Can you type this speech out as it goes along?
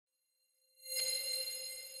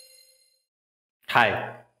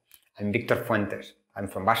Hi, I'm Victor Fuentes. I'm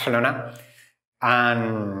from Barcelona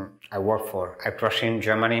and I work for iCrossing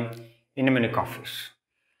Germany in the Munich office.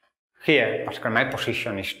 Here, basically my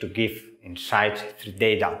position is to give insights through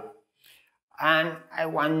data. And I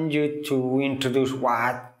want you to introduce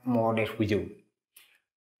what more or less we do.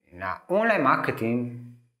 In online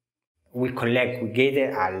marketing, we gather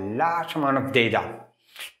a large amount of data.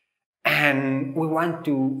 And we want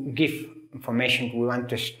to give information, we want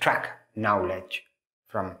to extract knowledge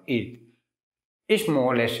from it. It's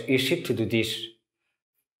more or less easy to do this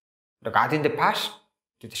regarding the past,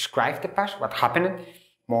 to describe the past, what happened,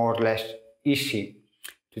 more or less easy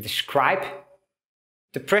to describe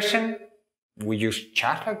the present. We use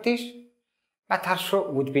charts like this, but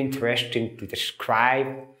also would be interesting to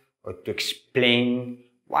describe or to explain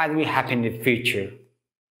what will happen in the future.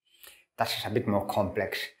 That's a bit more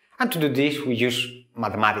complex. And to do this, we use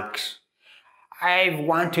mathematics. I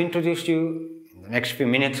want to introduce you in the next few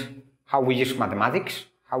minutes how we use mathematics,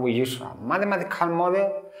 how we use a mathematical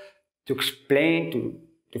model to explain,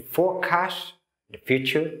 to forecast the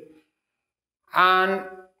future. And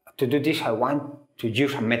to do this, I want to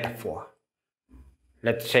use a metaphor.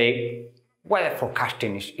 Let's say weather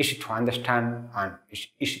forecasting is easy to understand and is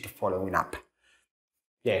easy to follow up.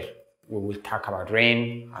 Yes, we will talk about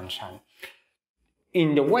rain and sun.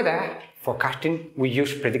 In the weather forecasting, we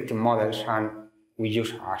use predictive models and we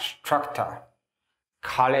use a structure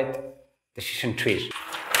called decision trees.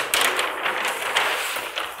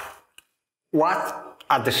 What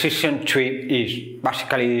a decision tree is,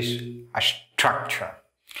 basically is a structure.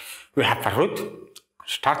 We have a root, a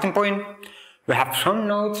starting point, we have some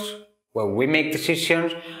nodes where we make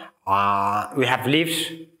decisions, we have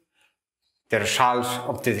leaves, the results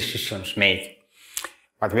of the decisions made.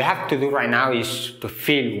 What we have to do right now is to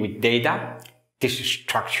fill with data this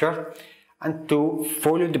structure and to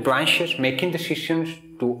follow the branches, making decisions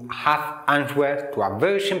to have answer to a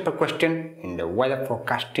very simple question in the weather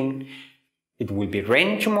forecasting. It will be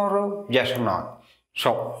raining tomorrow, yes or no?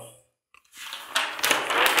 So,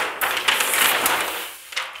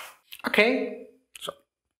 okay, so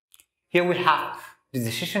here we have the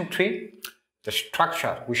decision tree, the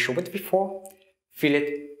structure we showed before, fill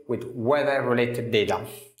it with weather-related data.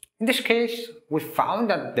 In this case, we found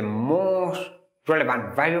that the most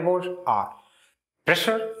relevant variables are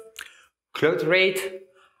pressure, cloud rate,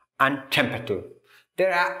 and temperature.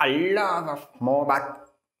 There are a lot of more, but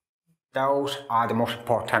those are the most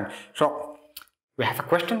important. So, we have a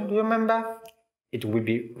question, do you remember? It will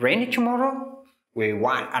be rainy tomorrow. We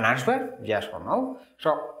want an answer, yes or no.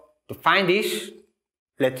 So, to find this,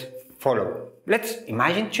 let's follow. Let's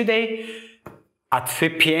imagine today at 3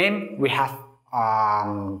 p.m. we have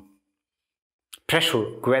pressure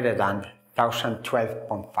greater than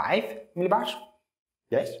 1012.5 millibars.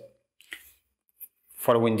 Yes.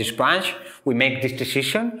 Following this branch, we make this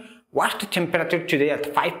decision. What's the temperature today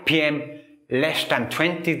at 5 p.m. less than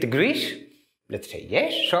 20 degrees? Let's say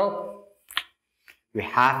yes. So we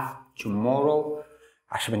have tomorrow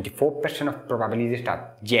a 74% of probabilities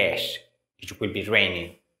that yes, it will be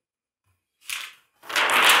raining.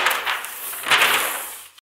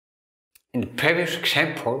 In the previous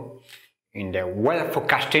example, in the weather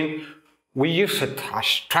forecasting, we used a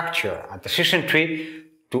structure, a decision tree,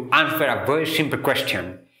 to answer a very simple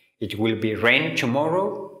question. It will be raining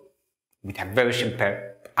tomorrow, with a very simple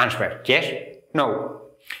answer, yes, no.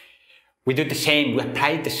 We do the same, we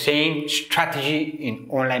apply the same strategy in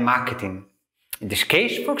online marketing. In this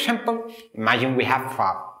case, for example, imagine we have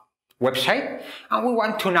a website and we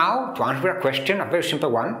want to now to answer a question, a very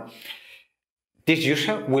simple one. This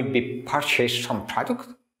user will be purchased some product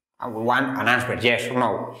and we want an answer, yes or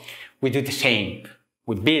no. We do the same.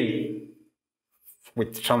 We build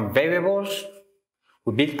with some variables,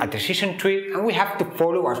 we build a decision tree and we have to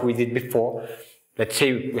follow as we did before. Let's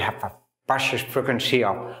say we have a purchase frequency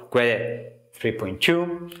of graded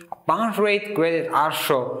 3.2, a bounce rate graded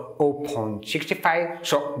also 0.65.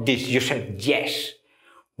 So this user, yes,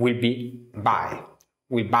 will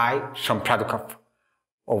buy some product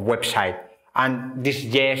of website. And this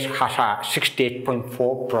yes has a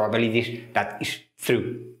 68.4 probabilities that is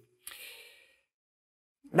true.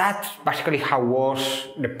 That's basically how was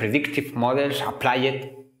the predictive models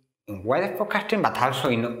applied in weather forecasting, but also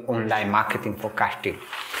in online marketing forecasting.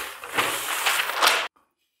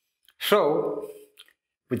 So,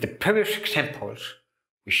 with the previous examples,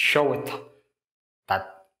 we showed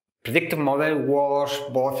that predictive model was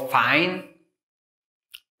both fine,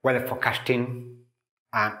 weather forecasting,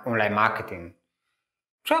 and online marketing.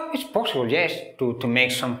 So it's possible, yes, to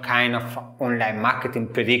make some kind of online marketing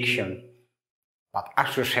prediction. But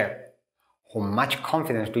as you said, how much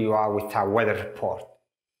confidence do you are with a weather report?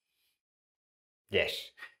 Yes,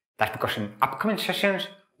 that's because in upcoming sessions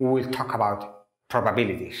we will talk about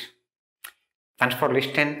probabilities. Thanks for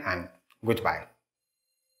listening and goodbye.